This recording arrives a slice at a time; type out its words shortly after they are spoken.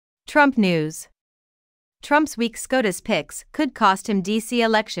Trump news. Trump's weak SCOTUS picks could cost him D.C.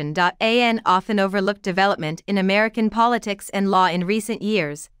 election. An often overlooked development in American politics and law in recent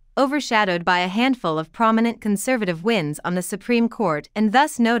years, overshadowed by a handful of prominent conservative wins on the Supreme Court and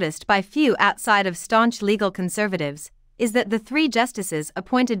thus noticed by few outside of staunch legal conservatives, is that the three justices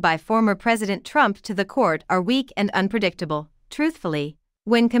appointed by former President Trump to the court are weak and unpredictable. Truthfully,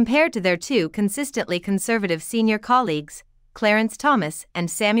 when compared to their two consistently conservative senior colleagues, Clarence Thomas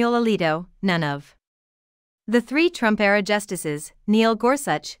and Samuel Alito, none of the three Trump-era justices, Neil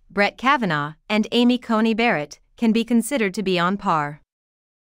Gorsuch, Brett Kavanaugh, and Amy Coney Barrett, can be considered to be on par.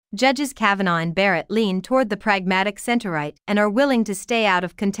 Judges Kavanaugh and Barrett lean toward the pragmatic center-right and are willing to stay out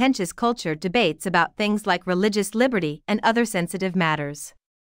of contentious culture debates about things like religious liberty and other sensitive matters.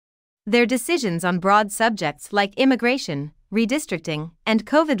 Their decisions on broad subjects like immigration, redistricting, and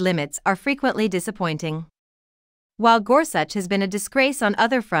COVID limits are frequently disappointing. While Gorsuch has been a disgrace on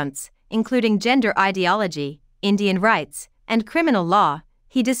other fronts, including gender ideology, Indian rights, and criminal law,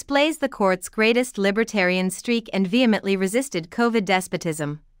 he displays the court's greatest libertarian streak and vehemently resisted COVID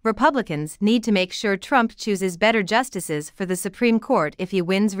despotism. Republicans need to make sure Trump chooses better justices for the Supreme Court if he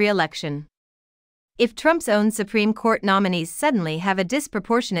wins re-election. If Trump's own Supreme Court nominees suddenly have a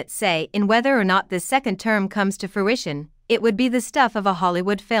disproportionate say in whether or not this second term comes to fruition, it would be the stuff of a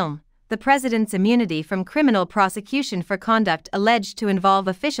Hollywood film. The president's immunity from criminal prosecution for conduct alleged to involve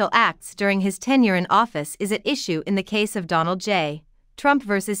official acts during his tenure in office is at issue in the case of Donald J. Trump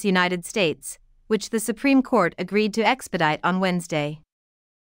versus United States, which the Supreme Court agreed to expedite on Wednesday.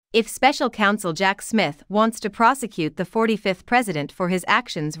 If special counsel Jack Smith wants to prosecute the 45th president for his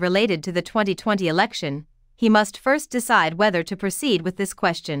actions related to the 2020 election, he must first decide whether to proceed with this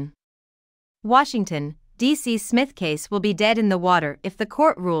question. Washington, D.C. Smith case will be dead in the water if the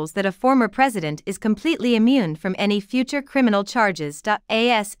court rules that a former president is completely immune from any future criminal charges.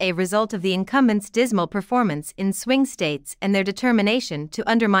 As a result of the incumbent's dismal performance in swing states and their determination to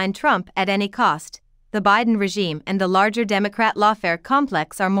undermine Trump at any cost, the Biden regime and the larger Democrat lawfare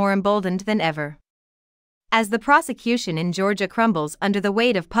complex are more emboldened than ever. As the prosecution in Georgia crumbles under the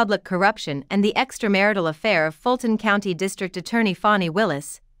weight of public corruption and the extramarital affair of Fulton County District Attorney Fani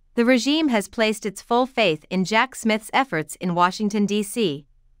Willis, the regime has placed its full faith in Jack Smith's efforts in Washington, D.C.,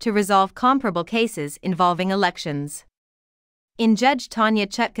 to resolve comparable cases involving elections. In Judge Tanya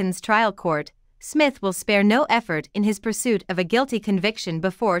Chutkan's trial court, Smith will spare no effort in his pursuit of a guilty conviction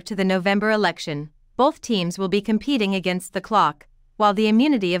before to the November election. Both teams will be competing against the clock. While the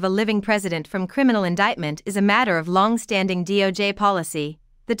immunity of a living president from criminal indictment is a matter of long-standing DOJ policy,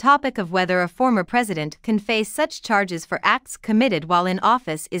 the topic of whether a former president can face such charges for acts committed while in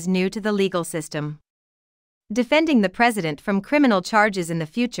office is new to the legal system. Defending the president from criminal charges in the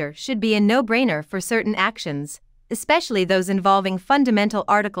future should be a no-brainer for certain actions, especially those involving fundamental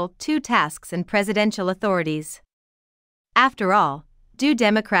Article II tasks and presidential authorities. After all, do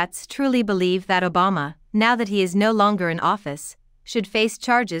Democrats truly believe that Obama, now that he is no longer in office, should face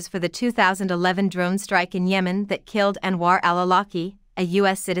charges for the 2011 drone strike in Yemen that killed Anwar al-Awlaki, a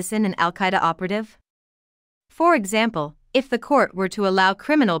U.S. citizen and al-Qaeda operative? For example, if the court were to allow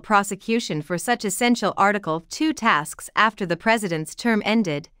criminal prosecution for such essential Article II tasks after the president's term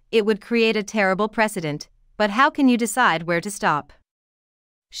ended, it would create a terrible precedent. But how can you decide where to stop?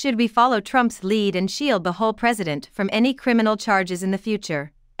 Should we follow Trump's lead and shield the whole president from any criminal charges in the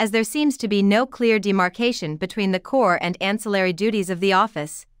future, as there seems to be no clear demarcation between the core and ancillary duties of the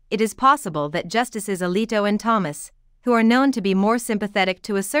office? It is possible that Justices Alito and Thomas, who are known to be more sympathetic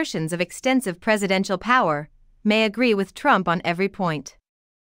to assertions of extensive presidential power, may agree with Trump on every point.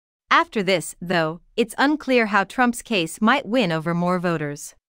 After this, though, it's unclear how Trump's case might win over more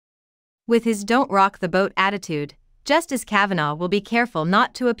voters. With his don't rock the boat attitude, Justice Kavanaugh will be careful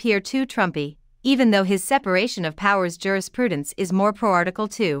not to appear too Trumpy, even though his separation of powers jurisprudence is more pro-Article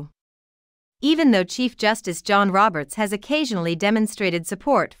II. Even though Chief Justice John Roberts has occasionally demonstrated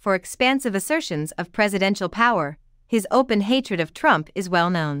support for expansive assertions of presidential power, his open hatred of Trump is well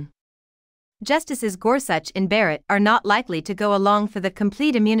known. Justices Gorsuch and Barrett are not likely to go along for the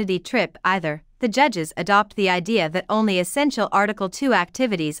complete immunity trip either. The judges adopt the idea that only essential Article II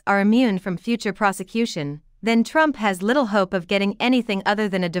activities are immune from future prosecution, then Trump has little hope of getting anything other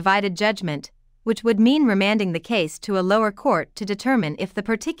than a divided judgment, which would mean remanding the case to a lower court to determine if the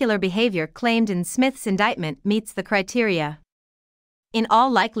particular behavior claimed in Smith's indictment meets the criteria. In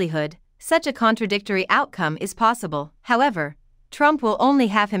all likelihood, such a contradictory outcome is possible. However, Trump will only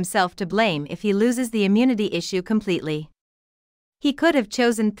have himself to blame if he loses the immunity issue completely. He could have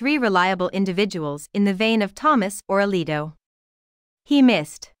chosen three reliable individuals in the vein of Thomas or Alito. He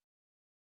missed.